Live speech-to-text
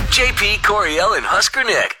JP, Coriel, and Husker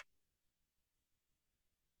Nick.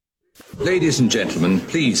 Ladies and gentlemen,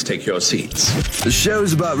 please take your seats. The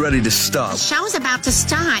show's about ready to start. Show's about to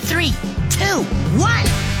start. 3, 2, 1.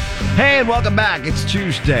 Hey, and welcome back. It's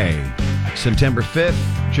Tuesday, September 5th.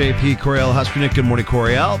 JP, Coriel, Husker Nick. Good morning,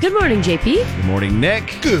 Coriel. Good morning, JP. Good morning,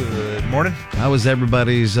 Nick. Good morning. How was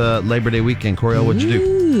everybody's Labor Day weekend? Coriel, what'd you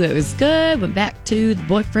do? It was good. Went back to the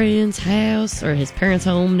boyfriend's house, or his parents'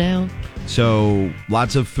 home now. So,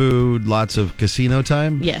 lots of food, lots of casino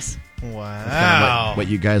time? Yes. Wow. What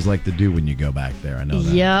you guys like to do when you go back there, I know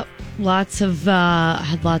that. Yep. I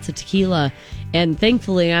had lots of tequila. And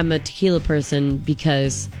thankfully, I'm a tequila person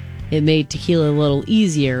because it made tequila a little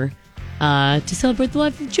easier to celebrate the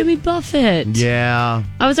life of Jimmy Buffett. Yeah.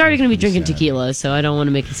 I was already going to be drinking tequila, so I don't want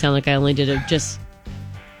to make it sound like I only did it just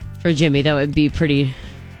for Jimmy. That would be pretty...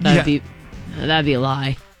 That'd be a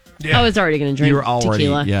lie. Yeah. I was already going to drink You were already,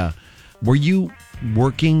 tequila. Yeah. Were you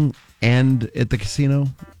working and at the casino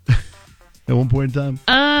at one point in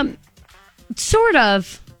time? Sort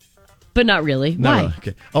of, but not really. No, Why? no,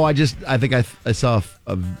 okay. Oh, I think I saw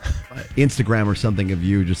a Instagram or something of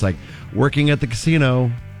you just like working at the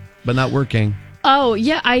casino, but not working. Oh,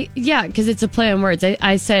 yeah, because it's a play on words.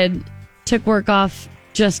 I said took work off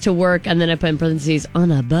just to work, and then I put in parentheses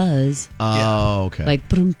on a buzz. Oh, okay. Like,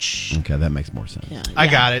 brunch. Okay, that makes more sense. Yeah, I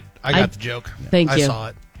got it. I got the joke. Thank you. I saw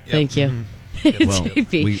it. Yep. Thank you. Mhm. Well,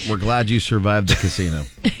 JP. we're glad you survived the casino.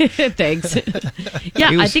 Thanks.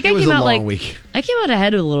 Yeah, I think I was came a out long week. I came out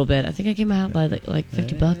ahead a little bit. I think I came out by like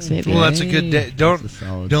 $50 maybe. Well, that's a good day. Don't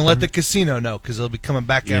solid let start. the casino know because they'll be coming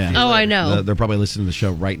back Yeah. after you. Oh, I later. know. They're probably listening to the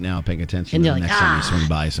show right now, paying attention And to they're the like, next time you swing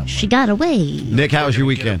by somewhere. She got away. Nick, how was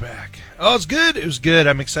your Get her weekend? back. Oh, it's good. It was good.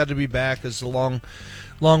 I'm excited to be back. It's a long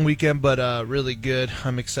weekend, but really good.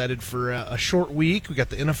 I'm excited for a short week. We got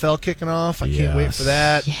the NFL kicking off. I can't wait for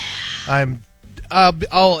that. Yeah.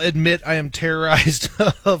 I'll admit I am terrorized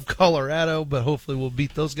of Colorado, but hopefully we'll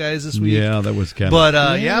beat those guys this week. Yeah, that was kind of...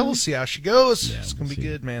 But, we'll see how she goes. Yeah, it's going to be see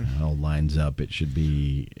good, man. How it all lines up. It should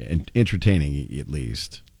be entertaining, at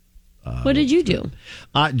least. What did you do?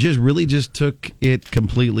 Just took it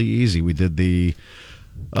completely easy. We did the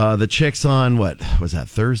chicks on, what was that,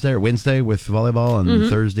 Thursday or Wednesday with volleyball, and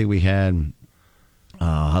Thursday we had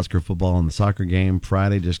Husker football and the soccer game.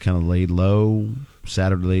 Friday just kind of laid low.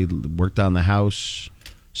 Saturday worked on the house.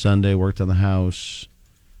 Sunday worked on the house.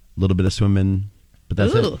 A little bit of swimming, but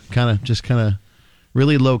that's it. Kind of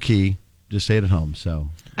really low key. Just stayed at home. So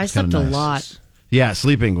I slept a lot. Yeah,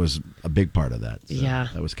 sleeping was a big part of that. So yeah,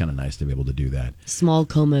 that was kind of nice to be able to do that. Small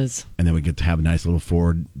comas, and then we get to have a nice little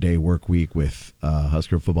 4-day work week with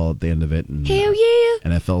Husker football at the end of it. And, hell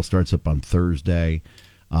yeah! NFL starts up on Thursday.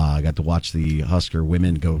 I got to watch the Husker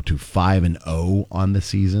women go to 5-0 on the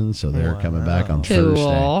season, so they're coming back on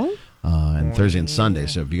Thursday. And Thursday and Sunday,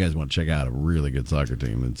 so if you guys want to check out a really good soccer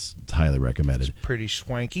team, it's highly recommended. It's pretty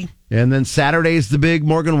swanky. And then Saturday is the big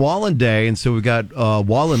Morgan Wallen Day, and so we've got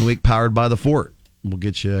Wallen Week powered by the Fort. We'll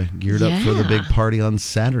get you geared up for the big party on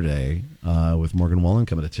Saturday with Morgan Wallen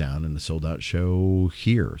coming to town and the sold-out show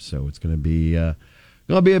here. So it's going to be a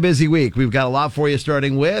busy week. We've got a lot for you,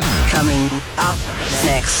 starting with... Coming up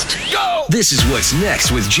next. Go! This is what's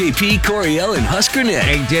next with JP, Coriel, and Husker Nick.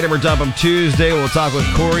 Hey, Data We're Dump 'em Tuesday. We'll talk with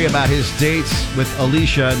Corey about his dates with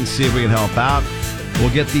Alicia and see if we can help out.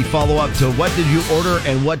 We'll get the follow-up to what did you order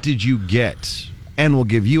and what did you get? And we'll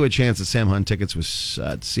give you a chance at Sam Hunt tickets to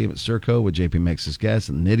see him at Circo with JP makes his guess,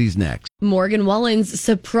 and Nitty's next. Morgan Wallen's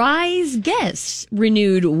surprise guest,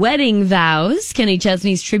 renewed wedding vows, Kenny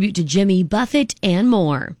Chesney's tribute to Jimmy Buffett, and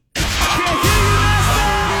more.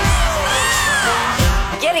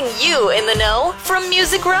 Getting you in the know from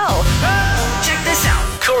Music Row. Check this out.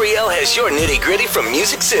 Coriel has your nitty-gritty from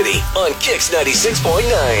Music City on Kix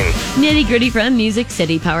 96.9. Nitty Gritty from Music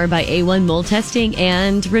City, powered by A1 mold testing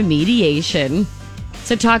and remediation.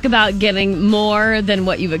 So talk about getting more than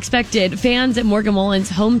what you've expected. Fans at Morgan Wallen's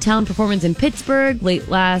hometown performance in Pittsburgh late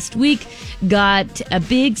last week got a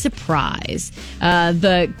big surprise.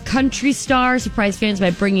 The country star surprised fans by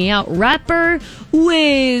bringing out rapper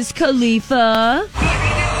Wiz Khalifa.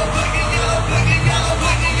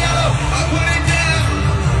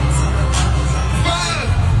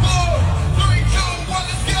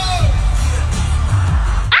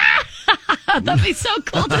 That'd be so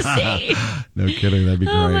cool to see. No kidding, that'd be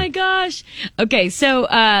great. Oh my gosh. Okay, so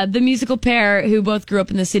the musical pair who both grew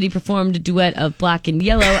up in the city performed a duet of Black and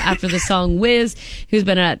Yellow after the song Wiz, who's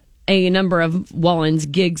been at a number of Wallen's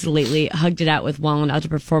gigs lately, hugged it out with Wallen after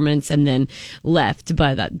performance and then left.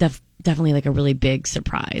 But that definitely like a really big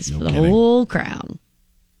surprise for the whole crowd.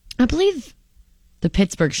 I believe the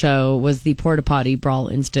Pittsburgh show was the porta potty brawl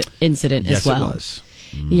incident as well. Yes, it was.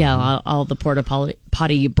 Yeah, all the porta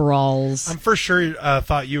potty brawls. I'm for sure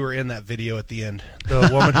thought you were in that video at the end. The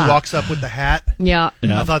woman who walks up with the hat. Yeah.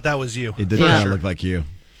 I thought that was you. It did kind of look like you.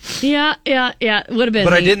 Yeah. Would have been.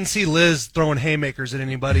 But me. I didn't see Liz throwing haymakers at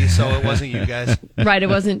anybody, so it wasn't you guys. Right. It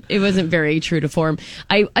wasn't very true to form.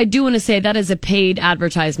 I do want to say that is a paid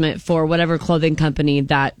advertisement for whatever clothing company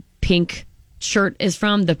that pink shirt is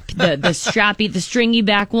from, the strappy, the stringy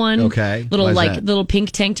back one. Okay. Little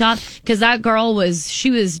pink tank top. Because that girl was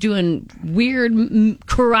doing weird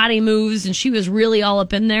karate moves, and she was really all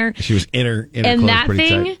up in there. She was in her and clothes that pretty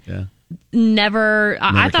thing. tight. Yeah. Never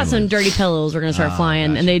I thought some dirty pillows were going to start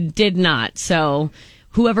flying, and they did not. So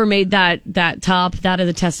whoever made that top, that is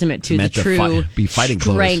a testament to the true be fighting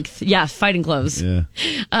strength. Clothes. Yeah, fighting clothes. Yeah.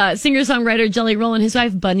 Singer-songwriter Jelly Roll and his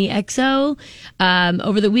wife Bunny XO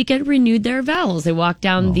over the weekend renewed their vows. They walked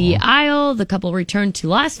down the aisle. The couple returned to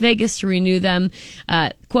Las Vegas to renew them.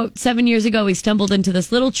 Quote, 7 years ago, we stumbled into this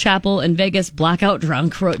little chapel in Vegas, blackout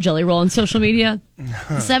drunk, wrote Jelly Roll on social media.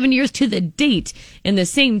 7 years to the date, in the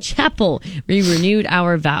same chapel, we renewed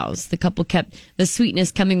our vows. The couple kept the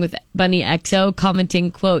sweetness coming with Bunny XO, commenting,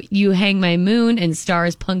 quote, you hang my moon and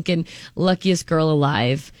stars, pumpkin, luckiest girl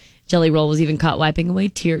alive. Jelly Roll was even caught wiping away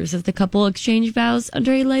tears as the couple exchanged vows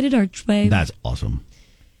under a lighted archway. That's awesome.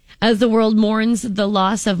 As the world mourns the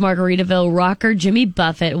loss of Margaritaville rocker Jimmy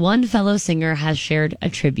Buffett, one fellow singer has shared a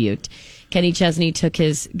tribute. Kenny Chesney took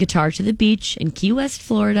his guitar to the beach in Key West,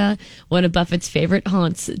 Florida, one of Buffett's favorite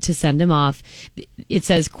haunts, to send him off. It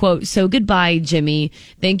says, quote, so goodbye, Jimmy.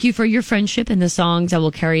 Thank you for your friendship and the songs I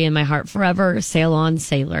will carry in my heart forever. Sail on,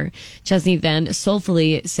 sailor. Chesney then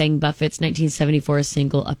soulfully sang Buffett's 1974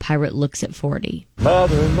 single, A Pirate Looks at 40.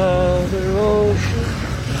 Mother, Mother Ocean,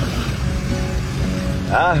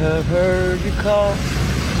 I have heard you call.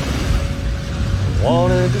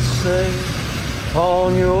 Wanted to sing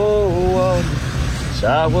on your water since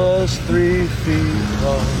I was 3 feet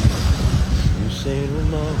tall. You sing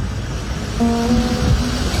them all.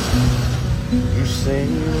 You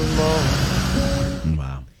sing them all.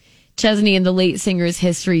 Wow. Chesney and the late singer's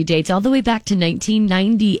history dates all the way back to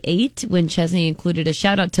 1998, when Chesney included a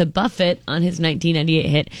shout out to Buffett on his 1998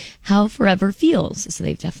 hit, How Forever Feels. So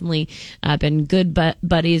they've definitely been good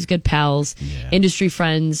buddies, good pals, industry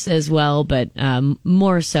friends as well, but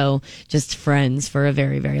more so just friends for a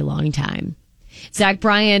very, very long time. Zach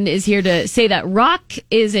Bryan is here to say that rock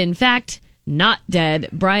is, in fact, not dead.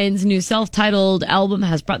 Brian's new self-titled album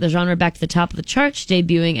has brought the genre back to the top of the charts,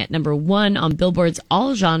 debuting at number 1 on Billboard's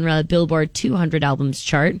all-genre Billboard 200 albums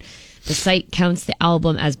chart. The site counts the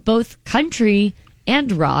album as both country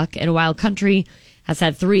and rock, and while country has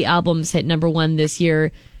had 3 albums hit number 1 this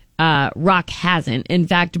year, rock hasn't. In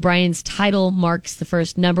fact, Brian's title marks the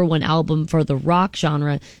first number 1 album for the rock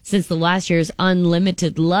genre since the last year's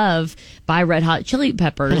Unlimited Love by Red Hot Chili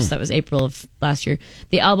Peppers. That was April of last year.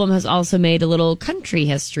 The album has also made a little country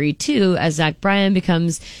history, too, as Zach Bryan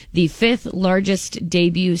becomes the 5th largest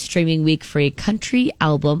debut streaming week for a country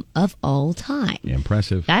album of all time.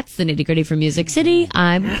 Impressive. That's the nitty-gritty from Music City.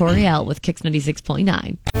 I'm Coriel with Kix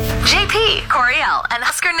 96.9. JP, Coriel, and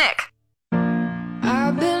Oscar Nick.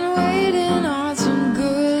 I've been waiting on some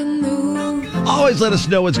good news. Always let us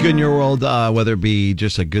know what's good in your world, whether it be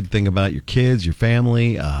just a good thing about your kids, your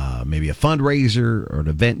family, maybe a fundraiser or an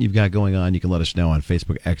event you've got going on. You can let us know on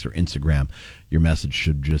Facebook, X, or Instagram. Your message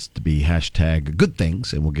should just be hashtag good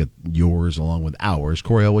things, and we'll get yours along with ours.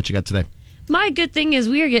 Coriel, what you got today? My good thing is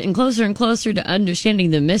we are getting closer and closer to understanding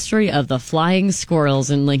the mystery of the flying squirrels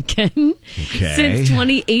in Lincoln. Okay. Since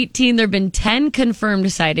 2018, there have been 10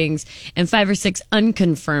 confirmed sightings and 5 or 6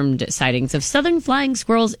 unconfirmed sightings of southern flying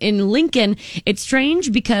squirrels in Lincoln. It's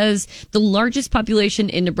strange because the largest population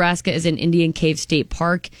in Nebraska is in Indian Cave State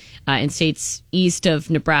Park. In states east of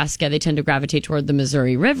Nebraska, they tend to gravitate toward the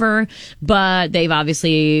Missouri River, but they've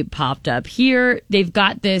obviously popped up here. They've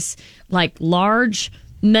got this like large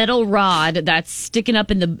metal rod that's sticking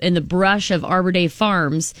up in the brush of Arbor Day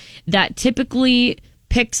Farms that typically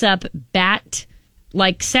picks up bat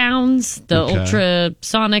like sounds, the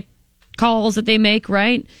ultrasonic calls that they make,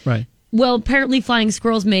 right? Right. Well, apparently flying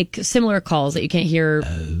squirrels make similar calls that you can't hear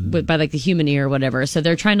by like the human ear or whatever. So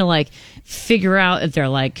they're trying to like figure out if they're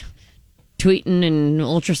like tweeting and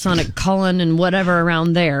ultrasonic calling and whatever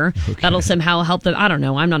around there. That'll somehow help them. I don't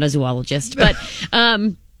know. I'm not a zoologist, but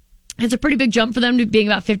it's a pretty big jump for them to being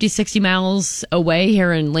about 50, 60 miles away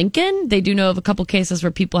here in Lincoln. They do know of a couple cases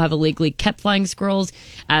where people have illegally kept flying squirrels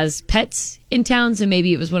as pets in town. So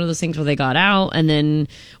maybe it was one of those things where they got out and then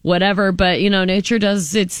whatever. But, you know, nature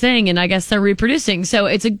does its thing, and I guess they're reproducing. So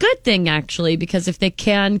it's a good thing, actually, because if they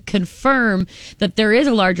can confirm that there is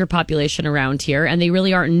a larger population around here and they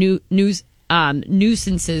really aren't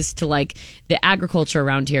nuisances to like the agriculture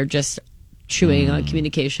around here, just chewing on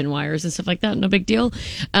communication wires and stuff like that. No big deal.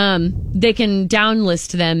 They can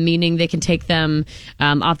downlist them, meaning they can take them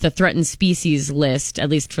off the threatened species list, at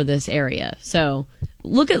least for this area. So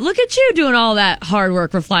look at you doing all that hard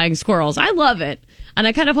work for flying squirrels. I love it. And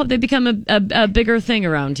I kind of hope they become a bigger thing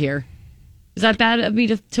around here. Is that bad of me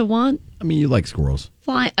to want? I mean, you like squirrels.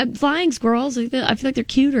 Flying squirrels, I feel like they're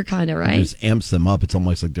cuter, kind of, right? It just amps them up. It's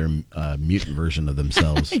almost like they're a mutant version of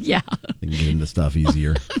themselves. Yeah. They can get into stuff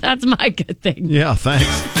easier. That's my good thing. Yeah, thanks.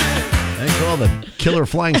 Thanks for all the killer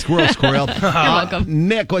flying squirrels, Coriel. You're welcome.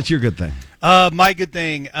 Nick, what's your good thing? My good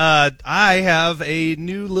thing. I have a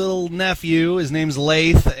new little nephew. His name's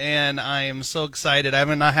Lath, and I am so excited. I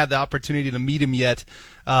haven't not had the opportunity to meet him yet,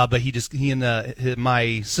 but he and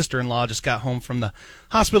my sister-in-law just got home from the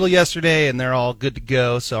hospital yesterday, and they're all good to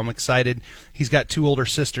go. So I'm excited. He's got 2 older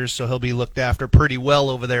sisters, so he'll be looked after pretty well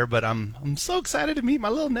over there. But I'm so excited to meet my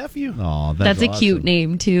little nephew. Oh, that's awesome. A cute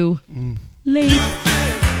name too. Lath.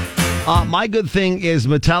 My good thing is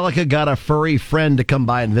Metallica got a furry friend to come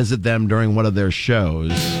by and visit them during one of their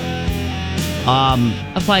shows.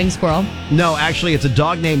 A flying squirrel? No, actually, it's a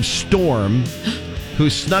dog named Storm who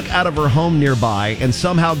snuck out of her home nearby and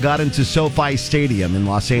somehow got into SoFi Stadium in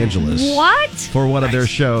Los Angeles. What? For one of their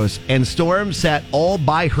shows. And Storm sat all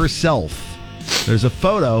by herself. There's a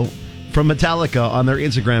photo from Metallica on their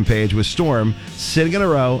Instagram page with Storm sitting in a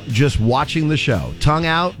row just watching the show. Tongue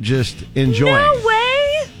out, just enjoying. No way!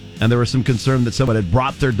 And there was some concern that someone had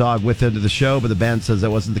brought their dog with them to the show, but the band says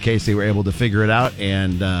that wasn't the case. They were able to figure it out,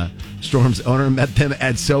 and Storm's owner met them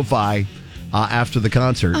at SoFi after the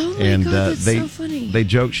concert. Oh my and God, that's so funny. They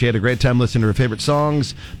joked she had a great time listening to her favorite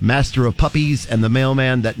songs, Master of Puppies and The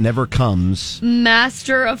Mailman That Never Comes.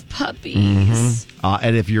 Master of Puppies. Mm-hmm.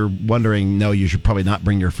 And if you're wondering, no, you should probably not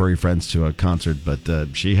bring your furry friends to a concert, but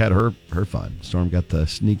she had her fun. Storm got to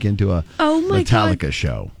sneak into a Metallica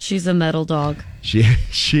show. She's a metal dog. She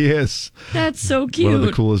is. That's so cute. One of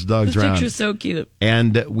the coolest dogs around. This picture's so cute.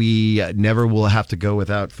 And we never will have to go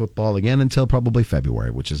without football again until probably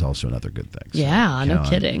February, which is also another good thing. So, yeah, no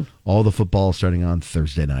kidding. All the football starting on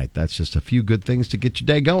Thursday night. That's just a few good things to get your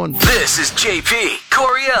day going. This is JP,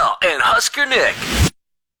 Coriel, and Husker Nick.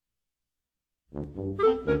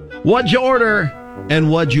 What'd you order and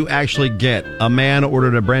what'd you actually get? A man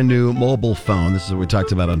ordered a brand new mobile phone. This is what we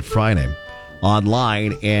talked about on Friday.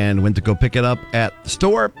 Online and went to go pick it up at the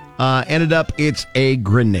store. Ended up, it's a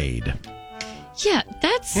grenade. Yeah,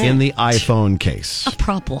 that's in the iPhone case. A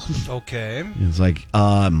problem. Okay. It's like,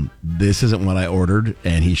 this isn't what I ordered,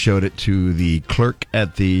 and he showed it to the clerk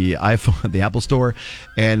at the the Apple store,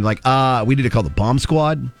 and like, we need to call the bomb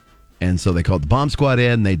squad, and so they called the bomb squad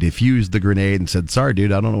in. They defused the grenade and said, "Sorry,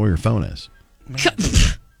 dude, I don't know where your phone is."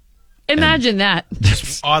 Imagine that.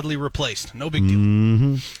 Just oddly replaced. No big deal.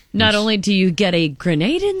 Mm-hmm. Not only do you get a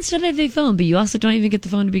grenade instead of a phone, but you also don't even get the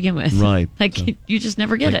phone to begin with. Right. Like, so, you just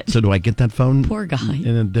never get it. So do I get that phone? Poor guy.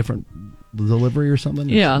 In a different delivery or something?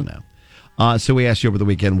 Yeah. No. So we asked you over the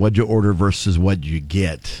weekend, what'd you order versus what'd you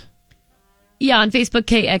get? Yeah, on Facebook,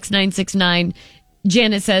 KX969,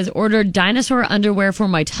 Janet says, ordered dinosaur underwear for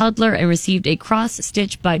my toddler and received a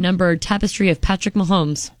cross-stitch by number tapestry of Patrick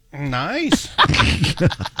Mahomes. Nice.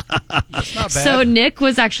 That's not bad. So Nick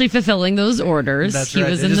was actually fulfilling those orders. That's he right.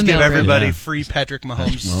 was They in just the give mail everybody room. free Patrick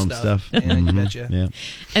Mahomes stuff. Yeah, you betcha. Yeah.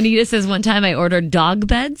 Anita says, one time I ordered dog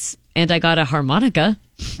beds and I got a harmonica.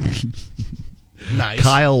 Nice.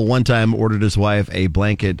 Kyle one time ordered his wife a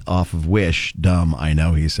blanket off of Wish. Dumb, I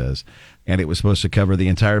know, he says. And it was supposed to cover the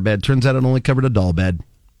entire bed. Turns out it only covered a doll bed.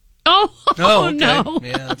 Oh, okay. no.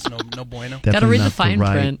 Yeah, that's no bueno. Gotta read the not fine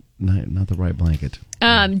print. Not the right blanket.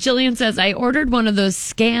 Jillian says, I ordered one of those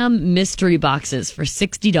scam mystery boxes for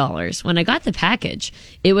 $60. When I got the package,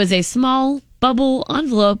 it was a small bubble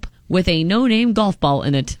envelope with a no-name golf ball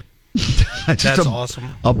in it. That's awesome.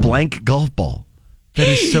 A blank golf ball. That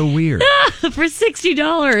is so weird. For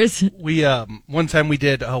 $60. We one time we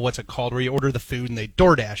did what's it called, where you order the food and they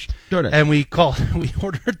DoorDash. And we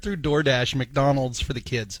ordered through DoorDash McDonald's for the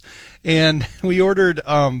kids, and we ordered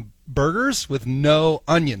burgers with no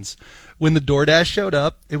onions. When the DoorDash showed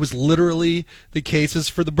up, it was literally the cases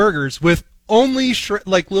for the burgers with only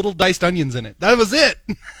like little diced onions in it. That was it.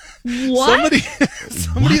 What?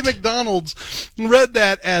 Somebody at McDonald's read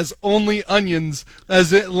that as only onions,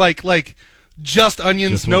 as it like just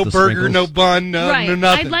onions, Just no with the burger, sprinkles? no bun, no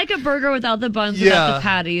nothing. I'd like a burger without the buns, without the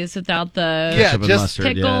patties, without the Ketchup and just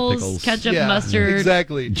mustard, pickles, ketchup, mustard.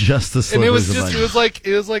 Exactly. Just the And slivers it was of just onion.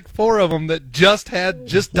 it was like 4 of them that just had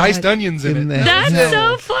diced onions in it. That's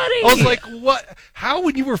so funny. I was like, what? How,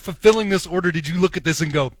 when you were fulfilling this order, did you look at this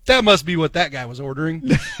and go, that must be what that guy was ordering?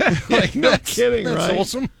 Like, no kidding, that's right?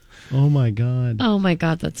 awesome. Oh my God. Oh my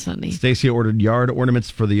God, that's funny. Stacy ordered yard ornaments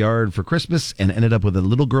for the yard for Christmas and ended up with a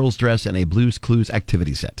little girl's dress and a Blue's Clues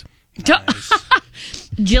activity set.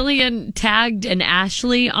 Jillian tagged an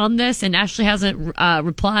Ashley on this, and Ashley hasn't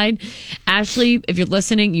replied. Ashley, if you're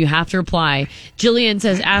listening, you have to reply. Jillian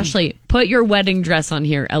says, Ashley, put your wedding dress on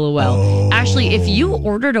here, LOL. Oh. Ashley, if you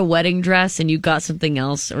ordered a wedding dress and you got something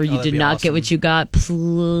else, or you did not get what you got,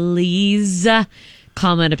 please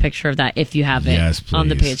comment a picture of that if you have it on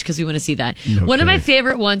the page, because we want to see that. Okay. One of my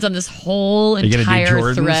favorite ones on this whole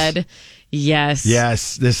entire thread. Yes.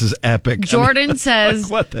 Yes, this is epic. Jordan says,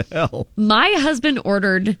 what the hell? My husband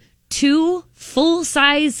ordered 2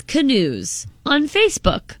 full-size canoes on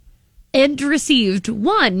Facebook and received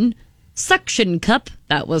 1 suction cup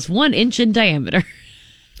that was 1 inch in diameter.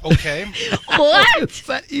 Okay. What? Is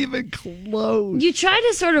that even close? You try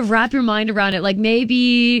to sort of wrap your mind around it, like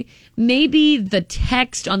maybe the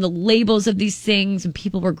text on the labels of these things and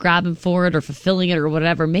people were grabbing for it or fulfilling it or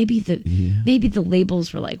whatever. Maybe the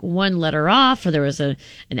labels were like 1 letter off, or there was an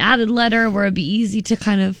added letter where it'd be easy to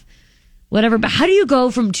kind of whatever. But how do you go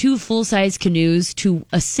from 2 full-size canoes to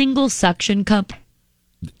a single suction cup?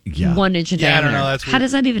 Yeah. 1 inch in diameter. I don't know. That's how weird.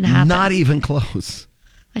 does that even happen? Not even close.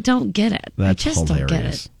 I don't get it. That's I just hilarious. don't get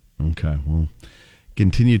it. Okay, well,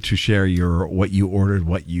 continue to share what you ordered,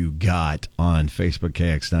 what you got on Facebook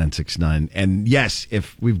KX969. And yes,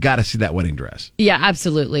 if we've got to see that wedding dress. Yeah,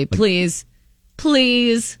 absolutely. Please.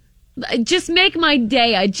 Just make my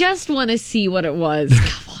day. I just want to see what it was.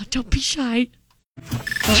 Come on, don't be shy.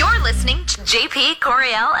 You're listening to JP,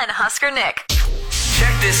 Coriel, and Husker Nick.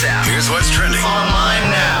 Check this out. Here's what's trending online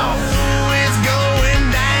now. It's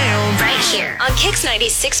going down. Right here on Kix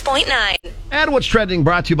 96.9. And what's trending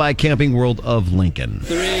brought to you by Camping World of Lincoln.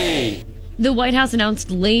 The White House announced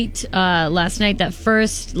late last night that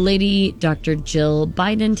First Lady Dr. Jill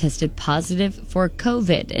Biden tested positive for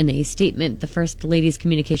COVID. In a statement, the First Lady's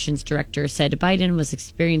communications director said Biden was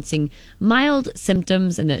experiencing mild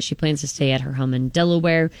symptoms and that she plans to stay at her home in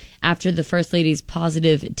Delaware. After the First Lady's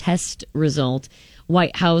positive test result,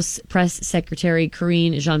 White House Press Secretary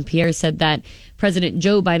Karine Jean-Pierre said that President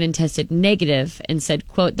Joe Biden tested negative and said,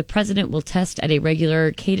 quote, the president will test at a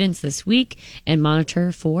regular cadence this week and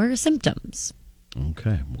monitor for symptoms.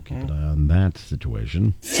 Okay, we'll keep an eye on that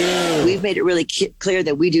situation. We've made it really clear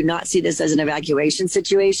that we do not see this as an evacuation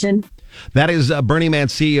situation. That is Burning Man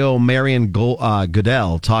CEO Marion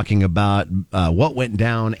Goodell talking about what went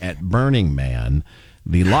down at Burning Man.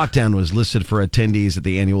 The lockdown was listed for attendees at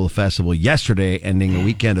the annual festival yesterday, ending a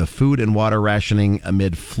weekend of food and water rationing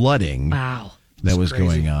amid flooding. Wow. That was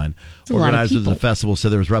going on. A lot of Organizers of the people. festival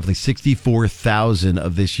said there was roughly 64,000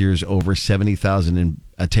 of this year's over 70,000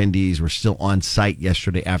 attendees were still on site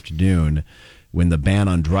yesterday afternoon when the ban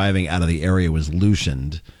on driving out of the area was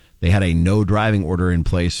loosened. They had a no driving order in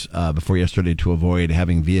place before yesterday to avoid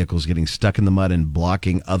having vehicles getting stuck in the mud and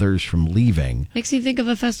blocking others from leaving. Makes me think of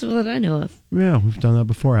a festival that I know of. Yeah, we've done that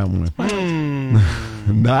before, haven't we?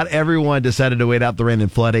 Not everyone decided to wait out the rain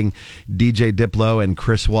and flooding. DJ Diplo and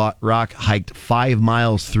Chris Rock hiked 5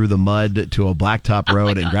 miles through the mud to a blacktop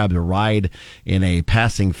road and grabbed a ride in a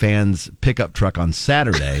passing fan's pickup truck on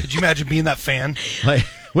Saturday. Could you imagine being that fan? Like,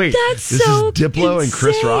 wait, That's this so is Diplo and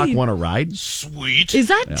Chris Rock insane. want to ride? Sweet. Is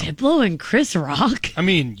that Diplo and Chris Rock? I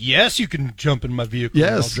mean, yes, you can jump in my vehicle.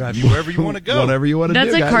 Yes. And I'll drive you wherever you want to go. Whatever you want to do,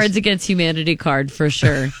 That's a guys. Cards Against Humanity card for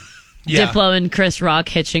sure. Yeah. Diplo and Chris Rock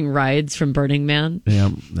hitching rides from Burning Man. Yeah,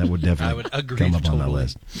 that would definitely I would agree come up on that totally.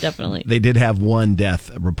 list. Definitely. They did have 1 death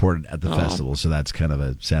reported at the festival, so that's kind of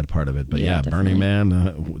a sad part of it. But Yeah, yeah, Burning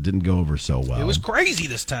Man didn't go over so well. It was crazy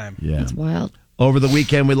this time. Yeah. It's wild. Over the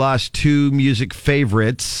weekend, we lost 2 music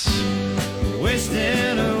favorites.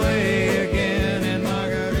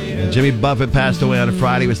 Jimmy Buffett passed away on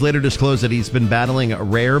Friday. It was later disclosed that he's been battling a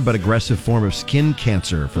rare but aggressive form of skin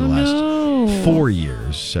cancer for the last 4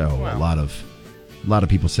 years. So a lot of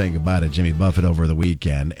people saying goodbye to Jimmy Buffett over the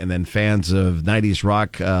weekend. And then fans of 90s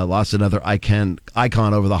rock lost another icon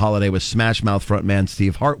over the holiday with Smash Mouth frontman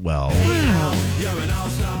Steve Hartwell.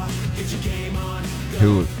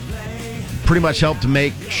 Who pretty much helped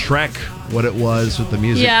make Shrek what it was with the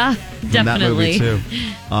music. Yeah, from that movie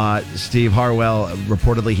definitely. too. Steve Harwell,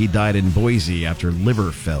 reportedly he died in Boise after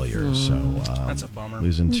liver failure. So That's a bummer.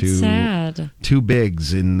 Losing That's sad. two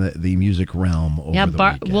bigs in the music realm over the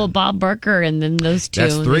weekend. Well, Bob Barker and then those two.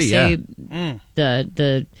 That's three, They say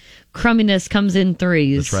the crumminess comes in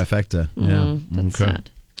threes. The trifecta. Yeah. That's sad.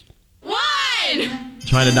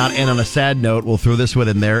 Trying to not end on a sad note, we'll throw this one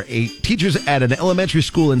in there. Teachers at an elementary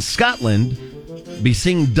school in Scotland be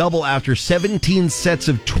seeing double after 17 sets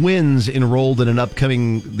of twins enrolled in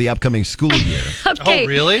the upcoming school year. Okay. Oh,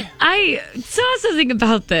 really? I saw something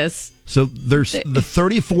about this. So there's the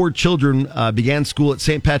 34 children began school at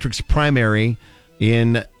St. Patrick's Primary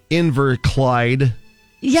in Inverclyde.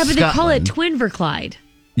 Yeah, but they call it Scotland. Twinverclyde.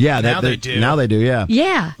 Yeah, Now they do. Now they do, yeah.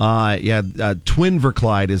 Yeah.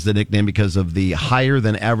 Twinverclyde is the nickname because of the higher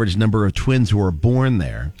than average number of twins who are born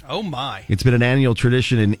there. Oh, my. It's been an annual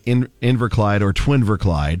tradition in Inverclyde or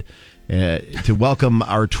Twinverclyde to welcome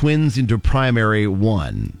our twins into Primary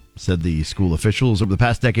 1, said the school officials. Over the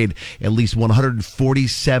past decade, at least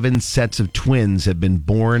 147 sets of twins have been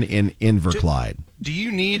born in Inverclyde. Do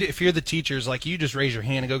you need, if you're the teachers, like you just raise your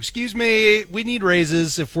hand and go, excuse me, we need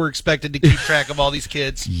raises if we're expected to keep track of all these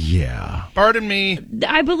kids? Yeah. Pardon me.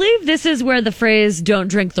 I believe this is where the phrase "don't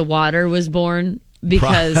drink the water" was born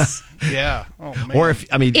because Yeah. Oh, man. Or if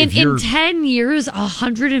you're... in 10 years,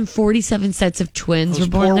 147 sets of twins Those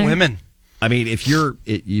were born poor there. women. I mean, if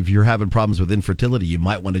you're having problems with infertility, you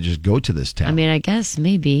might want to just go to this town. I mean, I guess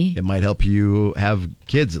maybe. It might help you have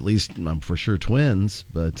kids, at least for sure twins.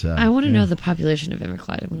 But I want to know the population of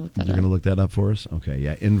Inverclyde. I'm going to look that You're up. going to look that up for us? Okay,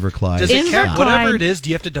 yeah, Inverclyde. Does it count? Inverclyde. Whatever it is, do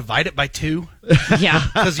you have to divide it by 2? Yeah.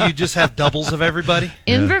 Because you just have doubles of everybody?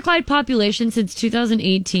 Inverclyde population since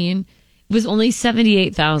 2018 was only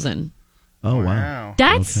 78,000. Oh, wow.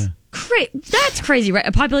 That's that's crazy, right?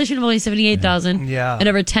 A population of only 78,000. Yeah. And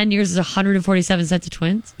over 10 years is 147 sets of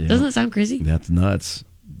twins. Yeah. Doesn't that sound crazy? That's nuts.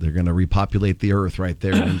 They're going to repopulate the earth right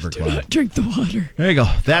there in Inverclyde. Drink the water. There you go.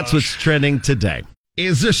 That's what's trending today.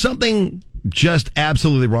 Is there something just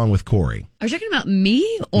absolutely wrong with Corey? Are you talking about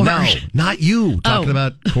me or No, not you. Talking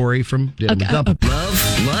about Corey from Dump.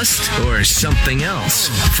 Love, lust, or something else?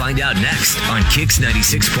 Find out next on Kix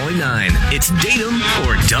 96.9. It's Date 'em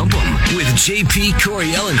or Dump 'em with JP,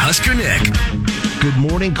 Coriel, and Husker Nick. Good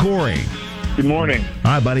morning, Corey. Good morning.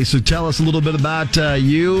 All right, buddy. So tell us a little bit about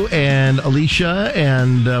you and Alicia,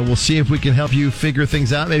 and we'll see if we can help you figure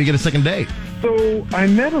things out, maybe get a second date. So I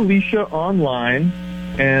met Alicia online,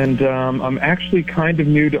 and I'm actually kind of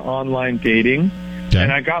new to online dating. Okay.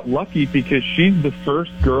 And I got lucky because she's the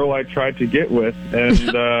first girl I tried to get with. And,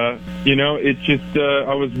 it's just,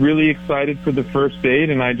 I was really excited for the first date,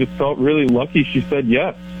 and I just felt really lucky she said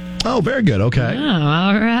yes. Oh, very good. Okay. Oh,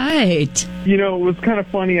 all right. It was kind of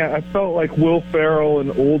funny. I felt like Will Ferrell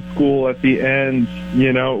in Old School at the end.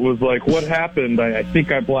 It was like, what happened? I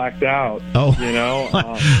think I blacked out. Oh,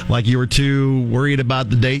 like you were too worried about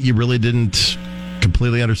the date. You really didn't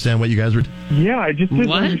completely understand what you guys were. Yeah, I just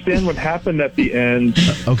didn't understand what happened at the end.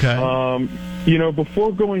 Okay.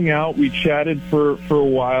 Before going out, we chatted for a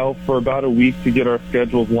while, for about a week to get our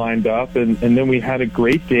schedules lined up, and then we had a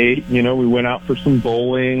great date. We went out for some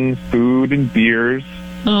bowling, food, and beers.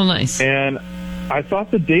 Oh, nice. And I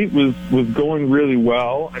thought the date was going really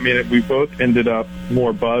well. I mean, we both ended up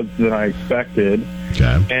more buzzed than I expected.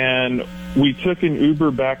 Okay. And we took an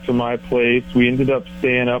Uber back to my place. We ended up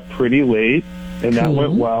staying up pretty late, and that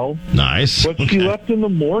went well. Nice. But she left in the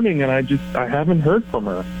morning, and I haven't heard from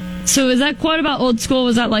her. So is that quote about Old School,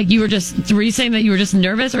 was that like were you saying that you were just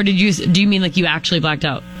nervous, or do you mean like you actually blacked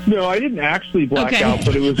out? No, I didn't actually black out,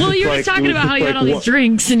 but it was well, just you were like, just talking about how you had all these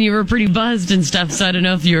drinks and you were pretty buzzed and stuff, so I don't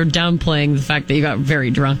know if you were downplaying the fact that you got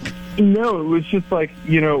very drunk. No, it was just like,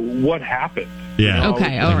 what happened? Yeah.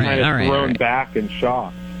 Okay, all right, kind of all right. thrown back in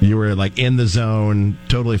shock. You were like in the zone,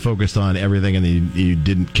 totally focused on everything, and you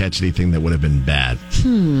didn't catch anything that would have been bad.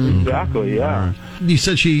 Exactly, yeah. You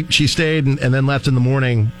said she stayed and then left in the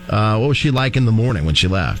morning. What was she like in the morning when she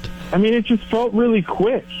left? I mean, it just felt really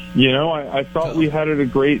quick. I thought we had a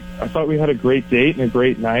great date and a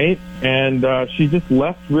great night, and she just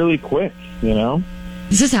left really quick.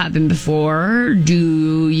 This has happened before.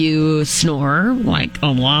 Do you snore like a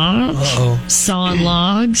lot? Sawing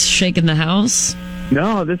logs, shaking the house?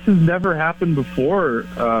 No, this has never happened before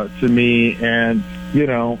to me, and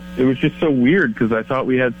it was just so weird because I thought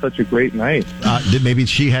we had such a great night. Maybe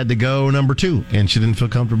she had to go number 2, and she didn't feel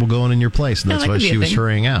comfortable going in your place, and that's why she was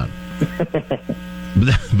hurrying out.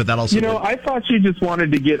 But that also... I thought she just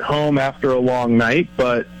wanted to get home after a long night,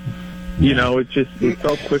 but, You know, it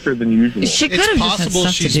felt quicker than usual. She could It's have just had possible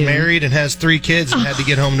stuff to she's do. married and has 3 kids and had to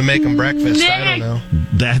get home to make them breakfast. I don't know.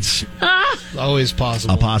 That's Always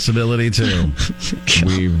possible. a possibility too.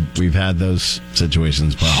 We've had those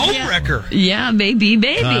situations. Homewrecker. Yeah, maybe.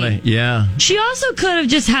 Yeah. She also could have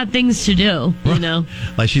just had things to do, you know.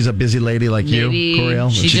 Like she's a busy lady like Maybe you,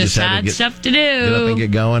 Coriel. she just had to stuff to do. Get up and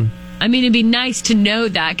get going. I mean, it'd be nice to know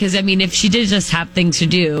that because, I mean, if she did just have things to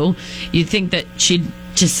do, you'd think that she'd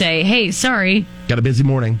just say, "Hey, sorry, got a busy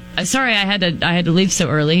morning. Sorry, I had to leave so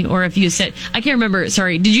early." Or if you said, I can't remember.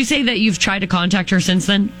 Sorry, did you say that you've tried to contact her since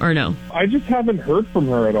then, or no? I just haven't heard from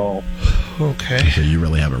her at all. Okay. So you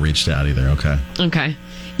really haven't reached out either. Okay. Okay.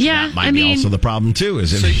 Yeah, That might be also the problem too.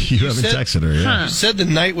 Is if you haven't texted her. Yeah. You said the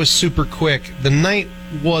night was super quick. The night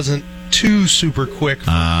wasn't too super quick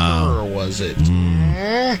for her, was it?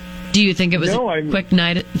 Do you think it was a quick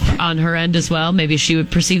night on her end as well? Maybe she would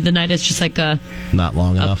perceive the night as just like not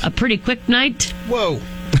long enough. A pretty quick night. Whoa.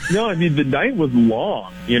 No, I mean, the night was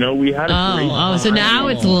long. You know, we had a great time. So now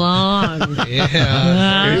it's long. It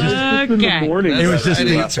was just in the morning. It was just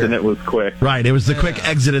and it was quick. Right. It was the quick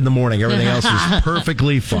exit in the morning. Everything else was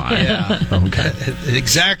perfectly fine. Yeah. Okay.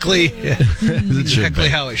 Exactly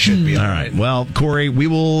how it should be. All right. Well, Corey, we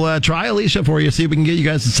will try Alicia for you, see if we can get you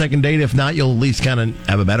guys a second date. If not, you'll at least kind of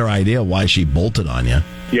have a better idea why she bolted on you.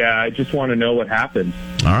 Yeah, I just want to know what happened.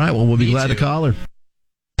 All right. Well, we'll be glad to call her.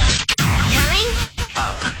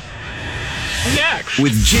 Next.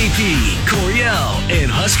 With JP, Coriel,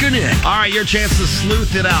 and Husker Nick. All right, your chance to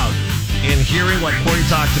sleuth it out in hearing what Corey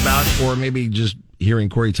talked about, or maybe just hearing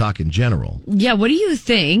Corey talk in general. Yeah, what do you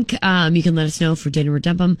think? You can let us know for Data or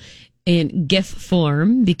Dump 'em in GIF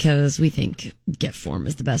form, because we think GIF form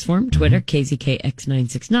is the best form. Twitter,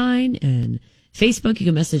 KZKX969, and Facebook, you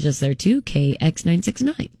can message us there too,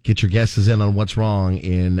 KX969. Get your guesses in on what's wrong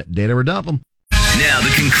in Data or Dump 'em. Now the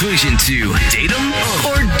conclusion to Date 'em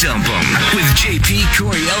or Dump 'em with JP,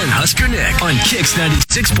 Coriel, and Husker Nick on Kix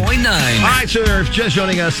 96.9. All right, so if just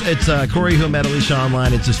joining us, it's Corey who met Alicia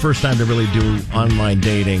online. It's his first time to really do online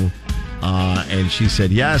dating. And she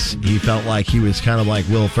said yes. He felt like he was kind of like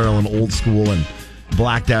Will Ferrell in Old School and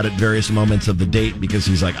blacked out at various moments of the date because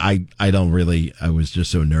he's like, I was just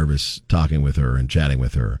so nervous talking with her and chatting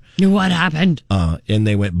with her. What happened? And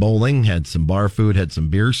they went bowling, had some bar food, had some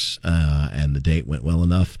beers, and the date went well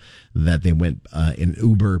enough that they went in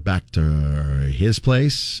Uber back to his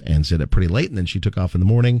place and stayed up pretty late. And then she took off in the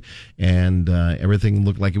morning, and everything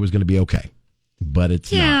looked like it was going to be okay. But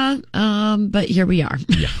it's not. But here we are.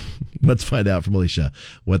 Yeah. Let's find out from Alicia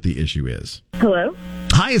what the issue is. Hello?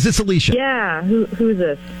 Hi, is this Alicia? Yeah, who's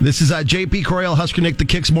this? This is JP, Coriel, Husker Nick, the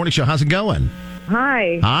Kicks Morning Show. How's it going?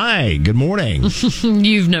 Hi. Hi, good morning.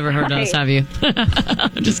 You've never heard Hi. us, have you?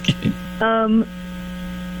 I'm just kidding.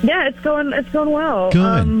 Yeah, it's going well.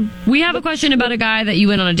 Good. We have a question about a guy that you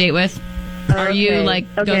went on a date with. Are you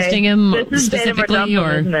ghosting him this is specifically,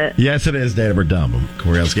 or? isn't it? Yes, it is Data or Dump 'em.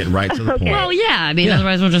 Coriel's getting right to the point. Well, yeah. I mean,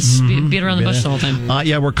 otherwise we'll just beat around the bush the whole time.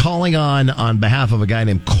 Yeah, we're calling on behalf of a guy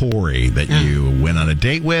named Corey that you went on a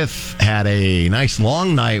date with, had a nice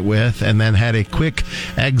long night with, and then had a quick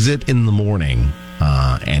exit in the morning.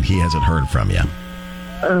 And he hasn't heard from you.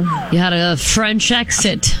 You had a French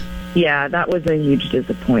exit. Yeah, that was a huge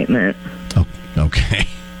disappointment. Oh, okay.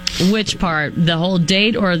 Which part? The whole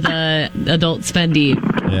date or the adult spendy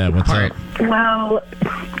Yeah, what's part? up? Well,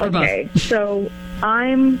 okay, so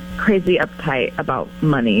I'm crazy uptight about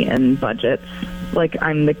money and budgets. Like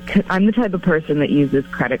I'm the type of person that uses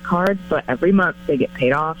credit cards, but every month they get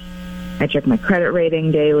paid off. I check my credit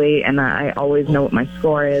rating daily, and I always know what my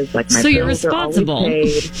score is. Like my so you're bills are always responsible.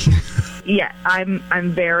 paid. Yeah,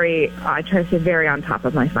 I'm very. I try to stay very on top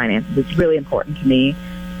of my finances. It's really important to me.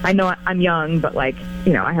 I know I'm young, but I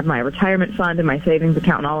have my retirement fund and my savings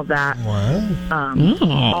account and all of that. Wow.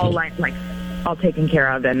 All taken care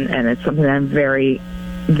of, and it's something that I'm very,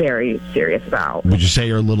 very serious about. Would you say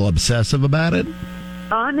you're a little obsessive about it?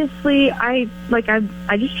 Honestly, I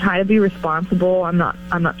just try to be responsible. I'm not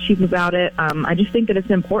cheap about it. I just think that it's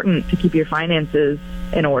important to keep your finances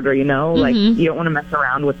in order. You don't want to mess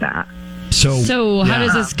around with that. So how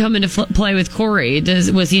does this come into play with Corey?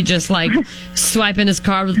 Was he just like swiping his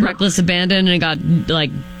card with reckless abandon and it got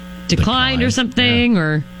declined or something? Yeah.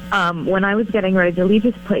 Or when I was getting ready to leave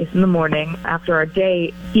his place in the morning after our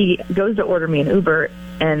date, he goes to order me an Uber,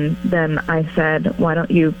 and then I said, "Why don't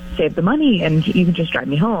you save the money and you can just drive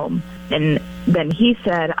me home?" And then he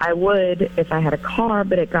said, "I would if I had a car,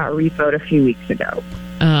 but it got repoed a few weeks ago."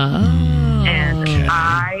 And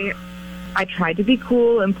I tried to be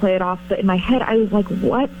cool and play it off, but in my head I was like,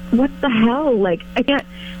 what the hell? Like, I can't,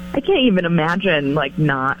 I can't even imagine, like,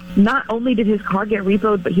 not only did his car get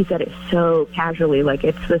repoed, but he said it so casually, like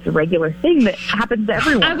it's this regular thing that happens to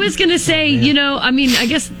everyone. I was going to say, I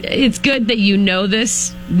guess it's good that you know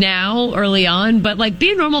this now early on, but like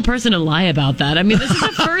be a normal person and lie about that. I mean, this is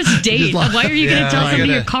a first date. Why are you going to tell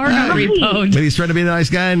somebody your car got repoed? But he's trying to be a nice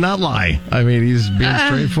guy and not lie. I mean, he's being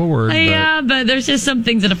straightforward. Yeah, but there's just some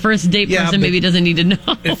things that a first date person maybe doesn't need to know.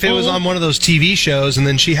 If it was on one of those TV shows and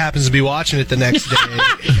then she happens to be watching it the next day.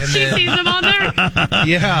 And she sees them on there?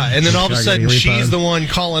 Yeah, and then all of a sudden she's the one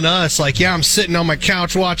calling us like, yeah, I'm sitting on my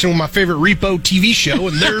couch watching my favorite Repo'd TV show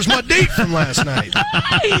and there's my date from last night.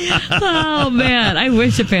 Oh, man. I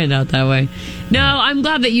wish it panned out that way. No, I'm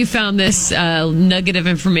glad that you found this nugget of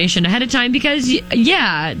information ahead of time because,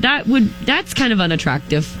 that's kind of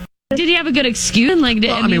unattractive. Did he have a good excuse? Like, we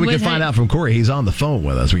can find out from Corey. He's on the phone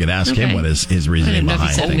with us. We can ask him what his reasoning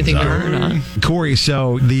behind things are. Corey,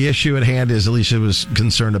 so the issue at hand is Alicia was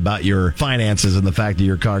concerned about your finances and the fact that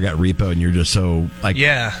your car got repoed and you're just so,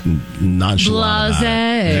 nonchalant about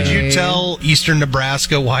it. Did you tell Eastern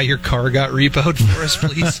Nebraska why your car got repoed for us,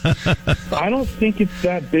 please? I don't think it's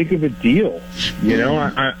that big of a deal.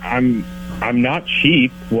 I'm not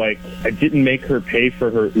cheap. Like, I didn't make her pay for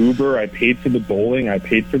her Uber. I paid for the bowling. I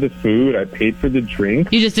paid for the food. I paid for the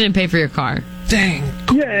drink. You just didn't pay for your car. Dang.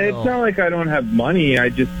 Yeah, it's not like I don't have money.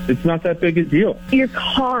 It's not that big a deal. Your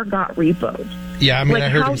car got repoed. Yeah, I mean, I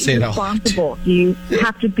heard him say it all. How responsible do you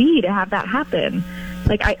have to be to have that happen?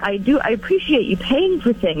 Like, I appreciate you paying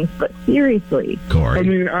for things, but seriously. Corey. I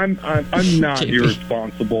mean, I'm not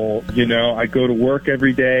irresponsible. I go to work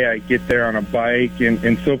every day. I get there on a bike,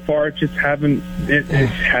 and so far it just hasn't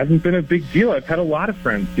been a big deal. I've had a lot of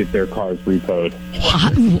friends get their cars repoed.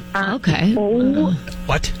 Okay.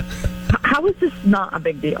 What? How is this not a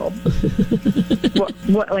big deal?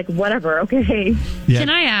 Whatever, okay. Yeah. Can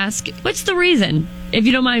I ask, what's the reason, if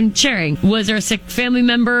you don't mind sharing? Was there a sick family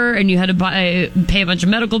member and you had to pay a bunch of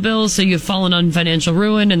medical bills, so you've fallen on financial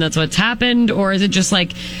ruin and that's what's happened? Or is it just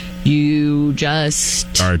like you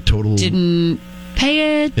just didn't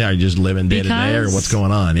pay it? Yeah, you're just living day to day, or what's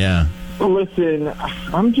going on? Yeah. Well, listen,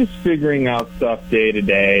 I'm just figuring out stuff day to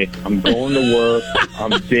day. I'm going to work.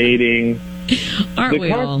 I'm dating. Aren't the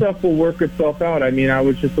car stuff will work itself out. I mean, I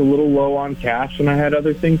was just a little low on cash, and I had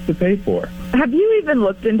other things to pay for. Have you even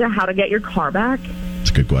looked into how to get your car back? That's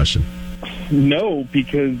a good question. No,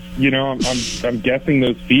 because, I'm guessing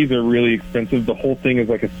those fees are really expensive. The whole thing is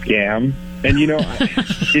like a scam. And,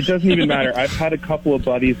 it doesn't even matter. I've had a couple of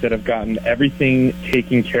buddies that have gotten everything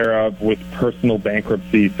taken care of with personal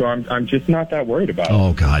bankruptcy, so I'm just not that worried about it.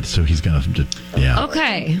 Oh, God. So he's going to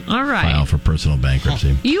Okay. All right. file for personal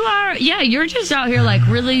bankruptcy. You're just out here, like,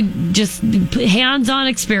 really just hands-on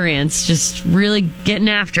experience, just really getting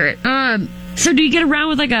after it. So do you get around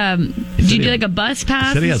with do you do like a bus pass?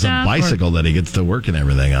 He said he has a bicycle that he gets to work and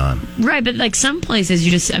everything on. Right, but like some places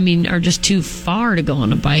are just too far to go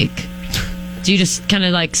on a bike. Do you just kind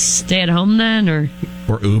of like stay at home then, or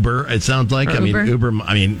Uber? It sounds like. Getting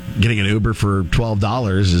an Uber for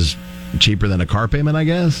 $12 is cheaper than a car payment, I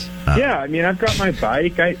guess. Yeah, I mean, I've got my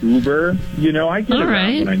bike. I Uber. I get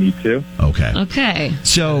around when I need to. Okay.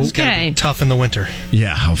 So it's gonna be tough in the winter.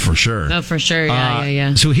 Yeah, for sure. Oh, for sure.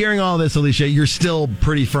 Yeah. So hearing all this, Alicia, you're still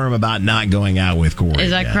pretty firm about not going out with Corey.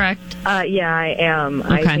 Is that correct? Yeah, I am.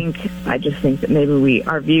 Okay. I just think that maybe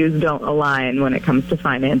our views don't align when it comes to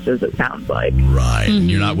finances, it sounds like. Right. Mm-hmm.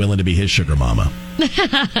 And you're not willing to be his sugar mama.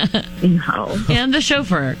 No. And the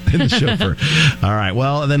chauffeur. All right.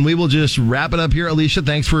 Well, then we will just wrap it up here. Alicia,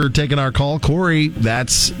 thanks for taking our call. Corey,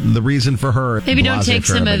 that's the reason for her. Maybe don't take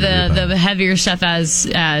some of the heavier stuff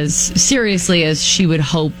as seriously as she would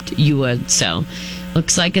hope you would. So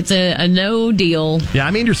looks like it's a no deal. Yeah,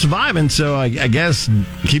 I mean, you're surviving, so I guess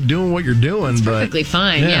keep doing what you're doing. It's perfectly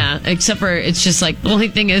fine, yeah. Except for it's just like the only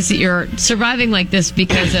thing is that you're surviving like this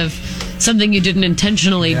because of something you didn't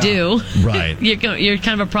intentionally do. Right. You're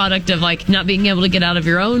kind of a product of like not being able to get out of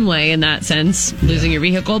your own way in that sense, losing your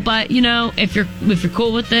vehicle. But if you're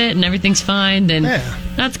cool with it and everything's fine, then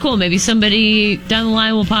that's cool. Maybe somebody down the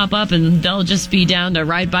line will pop up and they'll just be down to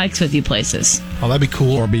ride bikes with you places. Oh, that'd be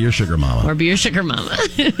cool. Or be your sugar mama.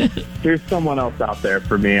 There's someone else out there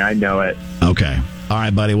for me. I know it. Okay. All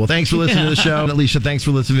right, buddy. Well, thanks for listening to the show. Alicia, thanks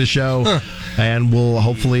for listening to the show. And we'll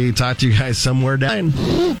hopefully talk to you guys somewhere down.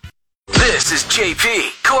 This is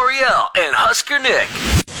JP, Coriel, and Husker Nick.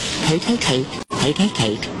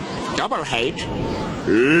 Hate. Double hate.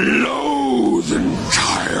 Loathe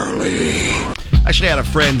entirely. Actually, I had a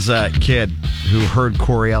friend's kid who heard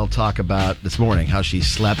Coriel talk about this morning how she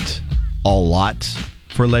slept a lot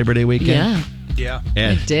for Labor Day weekend. Yeah. Yeah.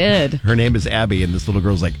 And I did. Her name is Abby, and this little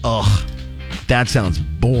girl's like, ugh, That sounds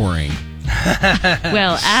boring.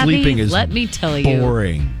 Well, Sleeping Abby, is let me tell you,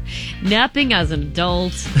 boring. napping as an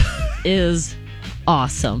adult is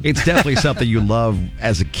awesome. It's definitely something you love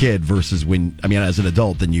as a kid versus as an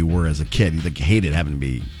adult than you were as a kid. You hated having to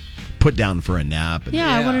be put down for a nap. And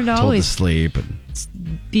I wanted to told always to sleep and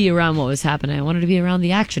be around what was happening. I wanted to be around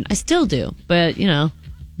the action. I still do, but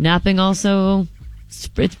napping also, it's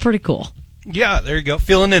pretty cool. Yeah, there you go.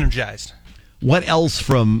 Feeling energized. What else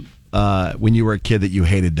from when you were a kid that you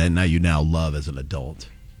hated that now you love as an adult?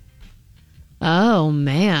 Oh,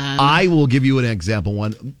 man. I will give you an example.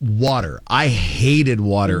 Water. I hated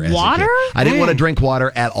water as a Water? kid. I didn't want to drink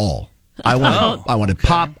water at all. I wanted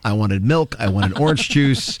pop. I wanted milk. I wanted orange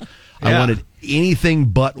juice. I wanted anything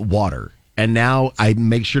but water. And now I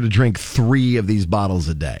make sure to drink 3 of these bottles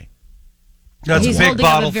a day. That's He's a big holding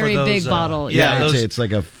bottle up a very for those, big bottle. Yeah, it's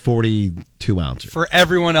like a 42 ounce. For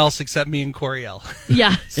everyone else except me and Coriel.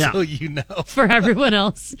 Yeah. So you know. For everyone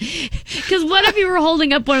else. Because what if you were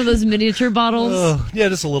holding up one of those miniature bottles? Yeah,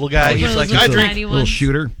 just a little guy. He's like, I drink tiny little ones.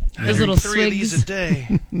 shooter. Those little 3 of these swigs. a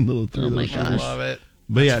day. Oh my gosh. I love it.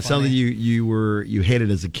 But yeah, it's something you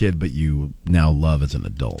hated as a kid, but you now love as an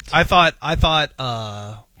adult. I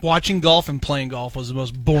thought watching golf and playing golf was the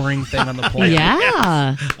most boring thing on the planet.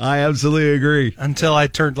 Yeah. I absolutely agree. Until I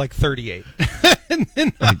turned like 38. And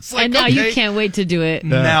then I was like, And now okay. you can't wait to do it.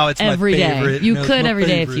 Now it's every my day. favorite. You No, it's could my every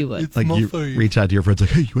day if favorite. you would. It's Like my you favorite. reach out to your friends like,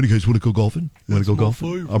 hey, you guys want to go golfing? You want to go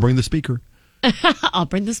golfing? I'll bring the speaker. I'll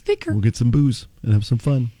bring the speaker. We'll get some booze and have some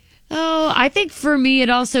fun. Oh, I think for me it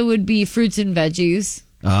also would be fruits and veggies.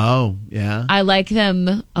 Oh, yeah. I like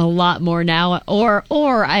them a lot more now, or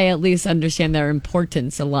I at least understand their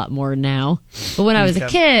importance a lot more now. But when I was a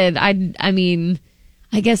kid, I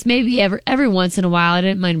guess maybe every once in a while I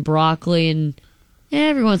didn't mind broccoli, and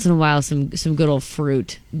every once in a while some good old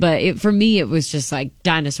fruit. But for me, it was just like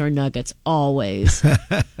dinosaur nuggets always,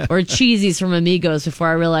 or cheesies from Amigos before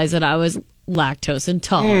I realized that I was lactose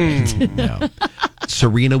intolerant. No.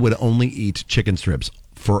 Serena would only eat chicken strips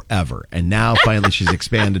forever, and now finally she's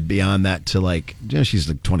expanded beyond that to she's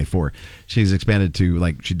like 24. She's expanded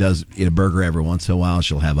to she does eat a burger every once in a while.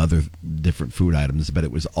 She'll have other different food items, but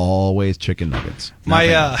it was always chicken nuggets.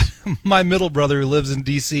 My middle brother who lives in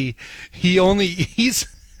DC, he's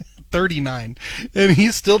 39, and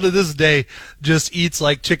he still to this day just eats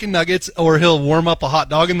like chicken nuggets, or he'll warm up a hot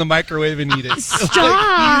dog in the microwave and eat it.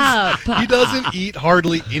 Stop! He doesn't eat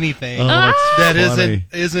hardly anything that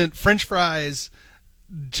isn't French fries,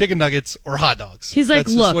 chicken nuggets, or hot dogs. He's like,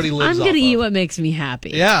 that's look, what he lives I'm going to off eat of. what makes me happy.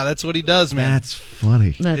 Yeah, that's what he does, man. That's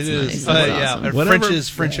funny. That's It nice. is. That's Yeah, awesome. and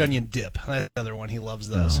French onion dip. That's the other one. He loves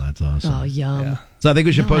those. Oh, that's awesome. Oh, yum. Yeah. So I think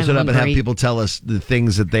we should No, post I'm it up and have hungry. people tell us the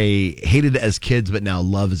things that they hated as kids but now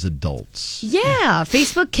love as adults. Yeah,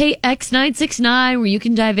 Facebook KX969, where you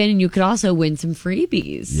can dive in and you could also win some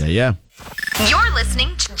freebies. Yeah. You're listening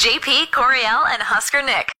to JP, Coriel, and Husker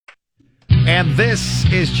Nick. And this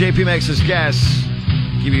is JP Makes Us Guess.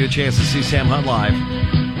 Give you a chance to see Sam Hunt live.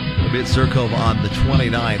 It'll be at Circove on the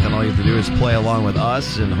 29th, and all you have to do is play along with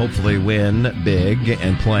us and hopefully win big.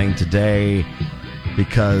 And playing today,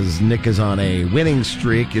 because Nick is on a winning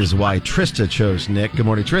streak, is why Trista chose Nick. Good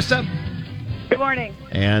morning, Trista. Good morning.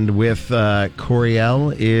 And with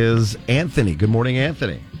Coriel is Anthony. Good morning,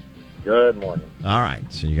 Anthony. Good morning. All right,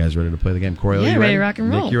 so you guys ready to play the game? Coriel, Yeah, you ready to rock and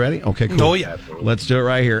roll. Nick, you ready? Okay, cool. Oh, yeah. Let's do it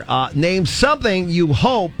right here. Name something you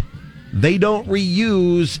hope they don't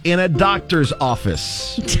reuse in a doctor's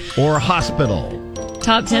office or hospital.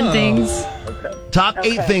 Top 10 things. Top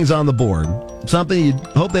 8 things on the board. Something you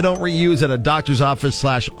hope they don't reuse at a doctor's office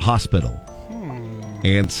 / hospital.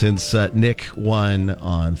 And since Nick won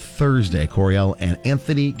on Thursday, Coriel and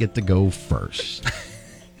Anthony get to go first.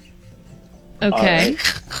 Okay.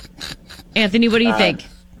 Anthony, what do you think?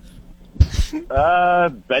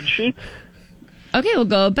 Bed sheets. Okay, we'll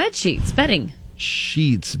go bed sheets. Bedding.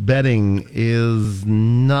 Sheets. Bedding is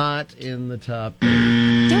not in the top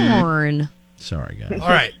 8. Darn. Sorry, guys. All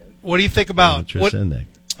right. What do you think about Trista and Nick.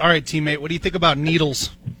 All right, teammate. What do you think about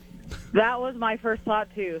needles? That was my first thought,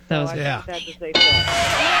 too. That was- I yeah. think that's a safe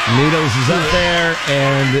bet. Needles is up there,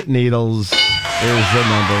 and Needles is the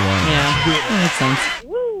number one. Yeah, that makes sense.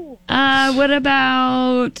 What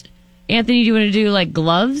about Anthony? Do you want to do like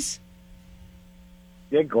gloves?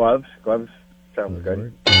 Yeah, gloves. Gloves sounds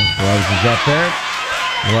good. Gloves is up there.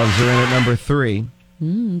 Gloves are in at number 3.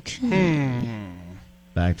 Okay.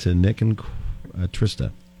 Back to Nick and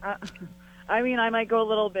Trista. I mean, I might go a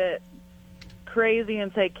little bit crazy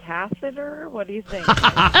and say catheter. What do you think?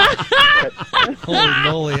 Holy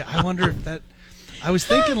moly. I wonder if that... I was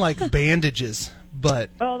thinking like bandages, but...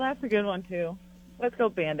 Oh, that's a good one, too. Let's go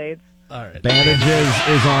Band-Aids. All right. Bandages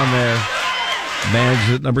is on there.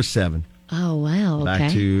 Managed at number 7. Oh, wow. Okay.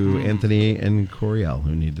 Back to Anthony and Coriel,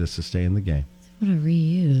 who need to sustain the game. What a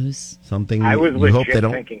reuse. Something I was you hope legit they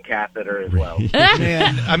don't. thinking catheter as well.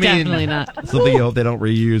 Man, I mean, Definitely not. Something you hope they don't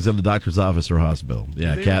reuse in the doctor's office or hospital.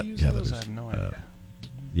 Yeah, Do they reuse those? catheters. I have no idea.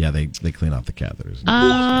 Yeah, they clean off the catheters.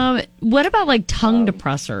 What about like tongue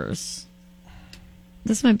depressors?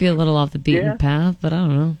 This might be a little off the beaten path, but I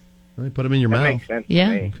don't know. They put them in your That mouth. makes sense to Yeah.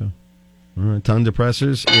 me. Okay. All right, tongue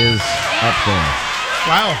depressors is up there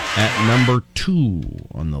Wow. at number 2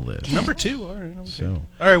 on the list. Number 2. All right. Okay. So,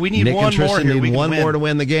 All right, we need Nick one and Tristan more here. need We can one win. more to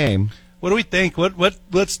win the game. What do we think?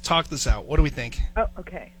 Let's talk this out. What do we think? Oh,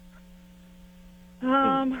 okay.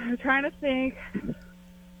 I'm trying to think.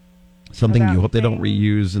 Something About you hope they don't things.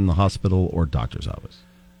 reuse in the hospital or doctor's office.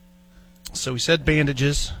 So we said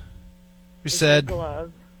bandages. We said,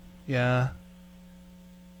 Gloves. yeah.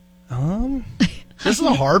 This is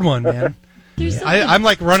a hard one, man. There's I'm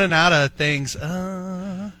like running out of things.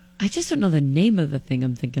 I just don't know the name of the thing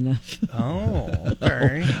I'm thinking of. Oh,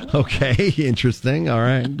 okay. Okay, interesting. All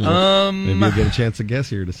right. Well, maybe you'll get a chance to guess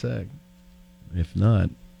here in a sec. If not,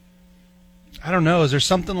 I don't know. Is there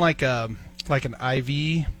something like an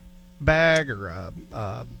IV bag or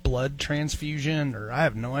a blood transfusion, or I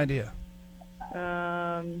have no idea.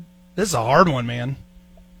 This is a hard one, man.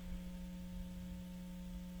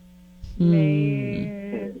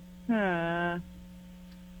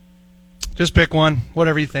 Just pick one,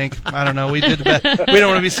 whatever you think. I don't know. We did the best. We don't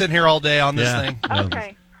want to be sitting here all day on this thing.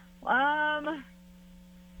 Okay.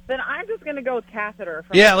 Then I'm just going to go with catheter.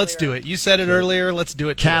 from Yeah, let's earlier. do it. You said it earlier. Let's do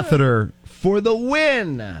it. catheter for the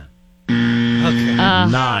win. Okay.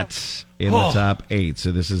 Not in the Oh. top 8.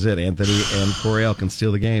 So this is it. Anthony and Coriel can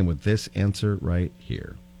steal the game with this answer right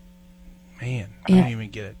here. Man, I Yeah. didn't even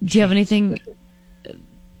get it. Do you have anything?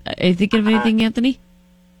 Are you thinking of anything, Anthony?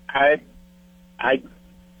 I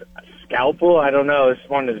scalpel. I don't know. This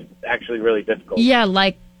one is actually really difficult. Yeah,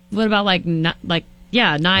 like what about like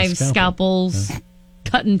knives, scalpel. scalpels,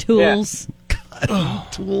 cutting tools.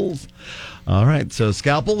 Tools. All right. So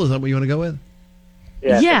scalpel, is that what you want to go with? Yeah.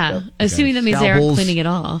 I think Yeah, so. assuming that means they aren't Scalpels. cleaning it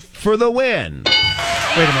off. For the win. Wait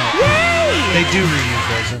a minute. They do reuse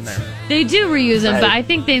those in there. They do reuse them, but I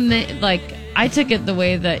think they meant like I took it the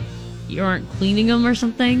way that you aren't cleaning them or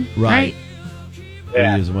something, right?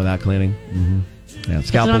 Yeah. Use them without cleaning. Mm-hmm. Yeah, what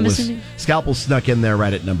scalpel I'm was assuming? scalpel snuck in there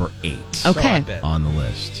right at number 8. Okay. On the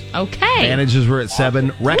list. Okay. Bandages were at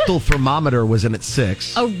 7. Rectal thermometer was in at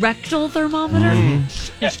 6. A rectal thermometer?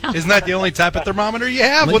 Isn't that the only type of thermometer you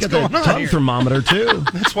have? Look What's at going the on tongue here? thermometer too.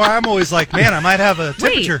 That's why I'm always like, man, I might have a Wait,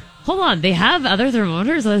 temperature. hold on. They have other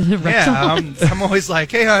thermometers other than rectal Yeah, ones? I'm always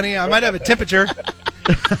like, hey, honey, I might have a temperature.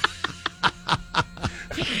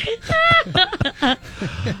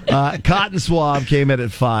 Cotton swab came in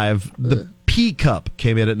at 5. The pee cup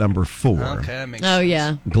came in at number 4. Okay, that makes Oh, sense.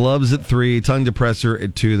 yeah. Gloves at 3, tongue depressor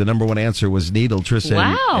at 2. The number 1 answer was needle. Tristan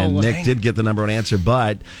Wow. and Nick Dang. did get the number 1 answer,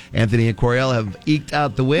 but Anthony and Coriel have eked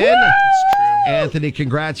out the win. Anthony,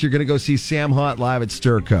 congrats. You're going to go see Sam Hunt live at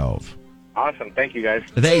Stir Cove. Awesome. Thank you, guys.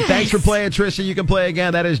 Hey, thanks for playing, Tristan. You can play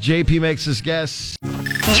again. That is JP Makes Us Guess.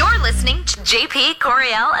 You're listening to JP,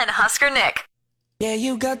 Coriel, and Husker Nick. Yeah,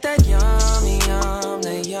 you got that yummy,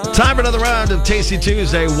 that yum. Time for another round of Tasty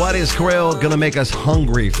Tuesday. What is Coriel going to make us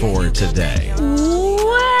hungry for today?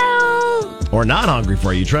 Well, Or not hungry for?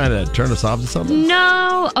 Are you trying to turn us off to something?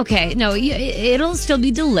 no. Okay, no. It'll still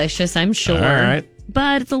be delicious, I'm sure. All right.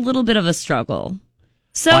 But it's a little bit of a struggle.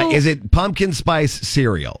 So, Is it pumpkin spice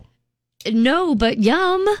cereal? no, but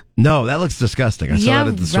yum. No, that looks disgusting. I saw Yeah, that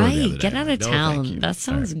at the store the other right. day. Get out of No, town. thank you. That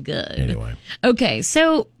sounds All right. good. Anyway. Okay,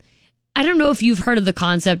 so I don't know if you've heard of the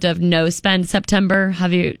concept of no spend September.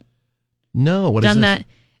 Have you No, what is done this? that?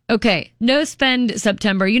 Okay, no spend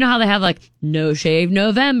September. You know how they have like no shave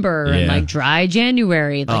November and Yeah. like dry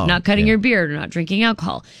January, like Oh, not cutting yeah. your beard or not drinking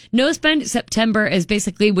alcohol. No spend September is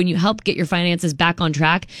basically when you help get your finances back on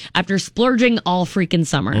track after splurging all freaking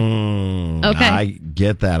summer. Okay. I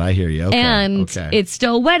get that. I hear you. Okay. And okay. it's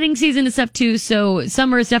still wedding season and stuff too. So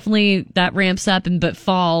summer is definitely that ramps up, but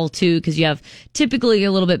fall too, because you have typically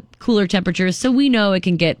a little bit cooler temperatures. So we know it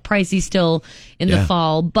can get pricey still in the Yeah.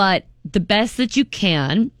 fall, but the best that you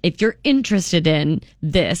can, if you're interested in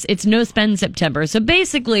this, it's no spend September. So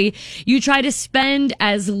basically, you try to spend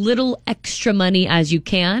as little extra money as you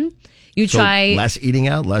can. You So try less eating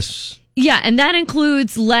out, less. yeah, and that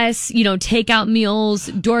includes less, takeout meals,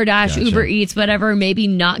 DoorDash, Gotcha. Uber Eats, whatever. Maybe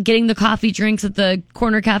not getting the coffee drinks at the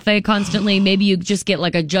corner cafe constantly. Maybe you just get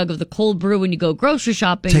like a jug of the cold brew when you go grocery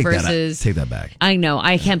shopping Take versus. take that back. I know.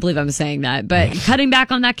 I can't believe I'm saying that. But cutting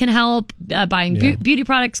back on that can help. Buying Yeah. beauty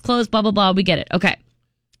products, clothes, blah, blah, blah. We get it. Okay.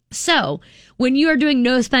 So when you are doing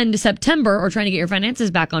no spend September or trying to get your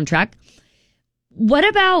finances back on track, what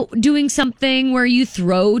about doing something where you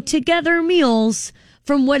throw together meals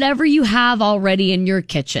from whatever you have already in your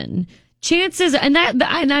kitchen? Chances, and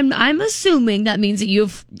I'm assuming that means that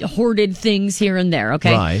you've hoarded things here and there.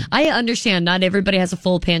 Okay, right. I understand not everybody has a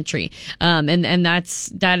full pantry, and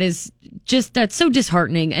that's so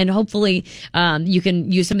disheartening. And hopefully, you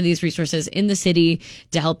can use some of these resources in the city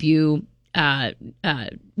to help you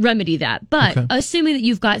remedy that. But assuming that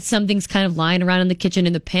you've got some things kind of lying around in the kitchen,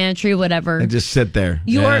 in the pantry, whatever, and just sit there.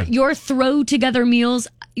 Your throw together meals.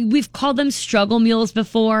 We've called them struggle meals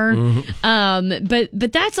before. But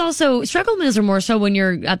that's also, struggle meals are more so when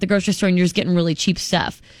you're at the grocery store and you're just getting really cheap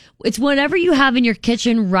stuff. It's whatever you have in your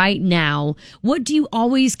kitchen right now. What do you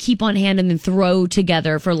always keep on hand and then throw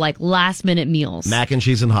together for like last minute meals? Mac and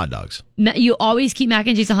cheese and hot dogs. You always keep mac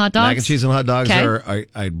and cheese and hot dogs? Mac and cheese and hot dogs are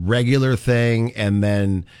a regular thing. And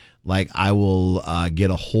then like I will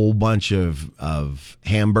get a whole bunch of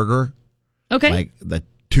hamburger. Okay. Like the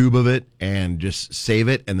tube of it and just save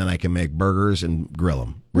it, and then I can make burgers and grill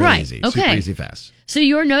them. Really easy. Okay. Super easy, fast. So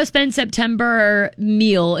your no spend September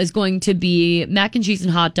meal is going to be mac and cheese and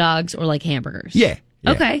hot dogs or like hamburgers. Yeah.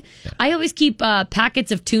 Okay. Yeah. I always keep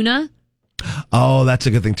packets of tuna. Oh, that's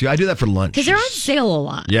a good thing too. I do that for lunch because they're on sale a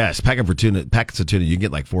lot. Yes, packets of tuna. You can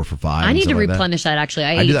get like 4 for $5. I need to replenish that. Actually,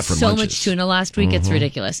 I do ate that for so lunches. much tuna last week. It's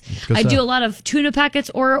ridiculous. I stuff. do a lot of tuna packets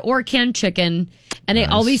or canned chicken, and I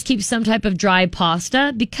always keep some type of dry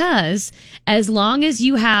pasta because as long as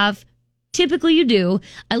you have, typically you do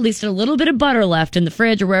at least a little bit of butter left in the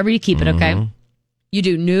fridge or wherever you keep it. Okay, you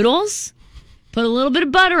do noodles, put a little bit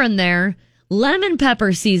of butter in there, lemon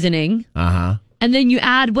pepper seasoning. And then you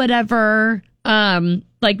add whatever,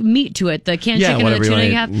 like meat to it, the canned chicken or the tuna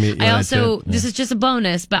you have. This is just a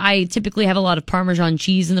bonus, but I typically have a lot of Parmesan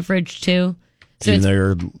cheese in the fridge too. So even though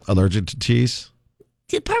you're allergic to cheese?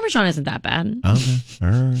 Parmesan isn't that bad. Okay, all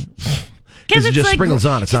right. Because it just like, sprinkles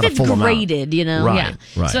on. It's not a full amount. It's grated, you know? Right,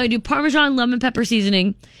 yeah. So I do Parmesan, lemon pepper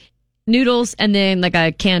seasoning, noodles, and then like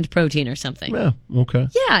a canned protein or something. Yeah, okay.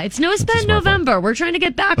 Yeah, it's no spend November. We're trying to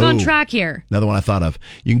get back on track here. Another one I thought of.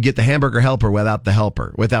 You can get the hamburger helper without the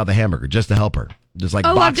hamburger, just the helper. Just like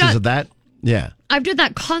boxes of that. Yeah. I've done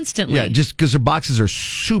that constantly. Yeah, just because their boxes are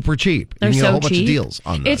super cheap. They're you can get so a whole bunch cheap. of deals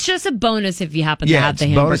on them. It's just a bonus if you happen to have the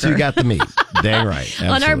hamburger. Bonus if you got the meat. Dang right.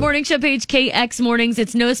 Absolutely. On our morning show page, KX Mornings,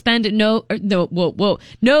 it's no spend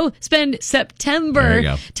September. There you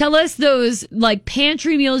go. Tell us those like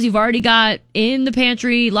pantry meals you've already got in the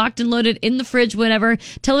pantry, locked and loaded in the fridge, whatever.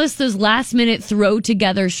 Tell us those last minute throw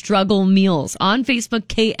together struggle meals on Facebook,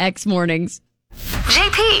 KX Mornings.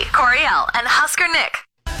 JP, Coriel, and Husker Nick.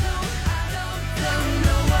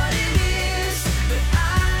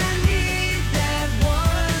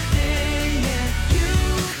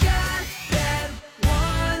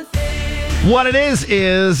 What it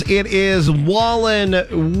is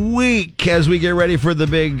Wallen week as we get ready for the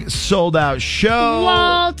big sold out show.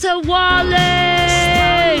 Walter Wallen!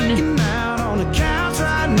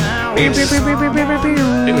 It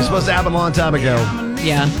was supposed to happen a long time ago.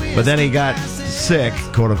 Yeah. But then he got sick,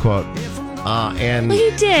 quote unquote. And well,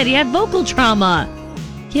 he did. He had vocal trauma.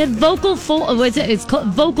 He had vocal it's called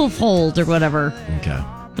vocal fold or whatever. Okay.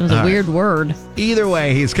 It was a weird word. Either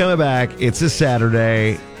way, he's coming back. It's this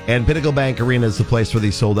Saturday. And Pinnacle Bank Arena is the place for the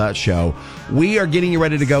sold-out show. We are getting you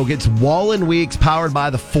ready to go. It's Wallen Weeks powered by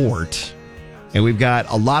the Fort. And we've got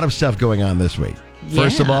a lot of stuff going on this week. Yeah.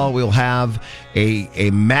 First of all, we'll have a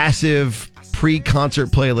massive pre-concert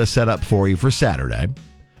playlist set up for you for Saturday.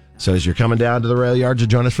 So as you're coming down to the rail yard to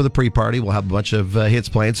join us for the pre-party, we'll have a bunch of hits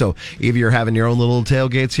playing. So if you're having your own little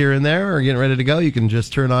tailgates here and there or getting ready to go, you can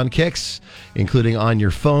just turn on Kicks, including on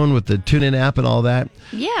your phone with the TuneIn app and all that.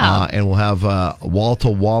 Yeah. And we'll have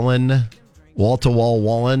Wall-to-Wall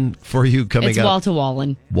Wallen for you coming up. It's Wall-to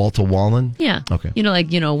Wallen. Wall-to Wallen? Yeah. Okay.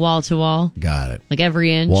 Wall to wall. Got it. Like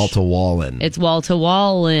every inch. Wall-to Wallen. It's Wall-to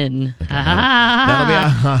Wallen. Okay. That'll be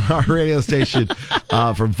on our radio station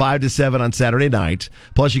from 5 to 7 on Saturday night.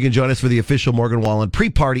 Plus, you can join us for the official Morgan Wallen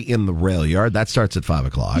pre-party in the rail yard. That starts at 5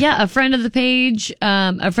 o'clock. Yeah, a friend of the page,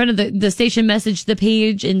 a friend of the station messaged the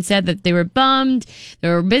page and said that they were bummed. They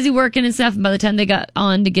were busy working and stuff. And by the time they got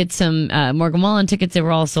on to get some Morgan Wallen tickets, they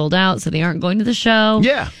were all sold out. So they aren't going to the show.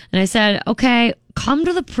 Yeah. And I said, okay, come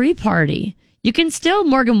to the pre-party. You can still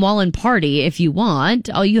Morgan Wallen party if you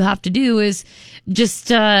want. All you have to do is just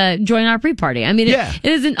join our pre-party. I mean, it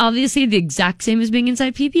isn't obviously the exact same as being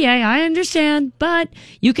inside PPA. I understand, but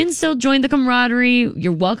you can still join the camaraderie.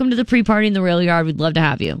 You're welcome to the pre-party in the rail yard. We'd love to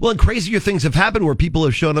have you. Well, and crazier things have happened where people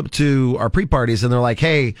have shown up to our pre-parties and they're like,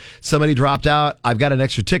 hey, somebody dropped out. I've got an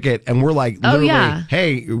extra ticket. And we're like, literally,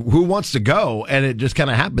 hey, who wants to go? And it just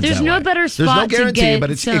kind of happens. There's that no way. better spot There's no guarantee, to get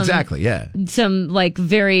but it's some like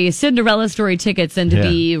very Cinderella story tickets than to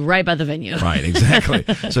be right by the venue. Right, exactly.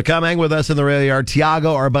 So come hang with us in the rail yard.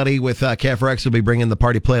 Tiago, our buddy with KFRX, will be bringing the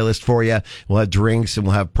party playlist for you. We'll have drinks and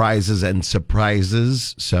we'll have prizes and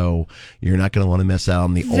surprises. So you're not going to want to miss out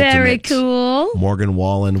on the Very ultimate cool Morgan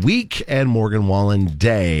Wallen week and Morgan Wallen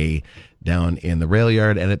day down in the rail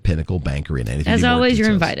yard and at Pinnacle Bank Arena. As always,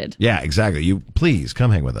 you're invited. Yeah, exactly. You please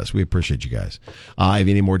come hang with us. We appreciate you guys. If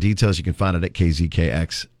you need more details, you can find it at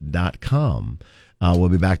kzkx.com. We'll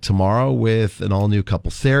be back tomorrow with an all-new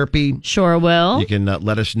couples therapy. Sure will. You can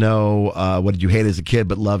let us know what did you hate as a kid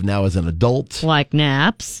but love now as an adult. Like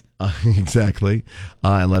naps. Exactly.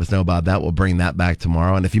 And let us know about that. We'll bring that back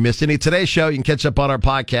tomorrow. And if you missed any of today's show, you can catch up on our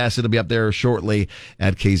podcast. It'll be up there shortly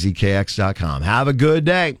at kzkx.com. Have a good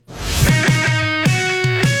day.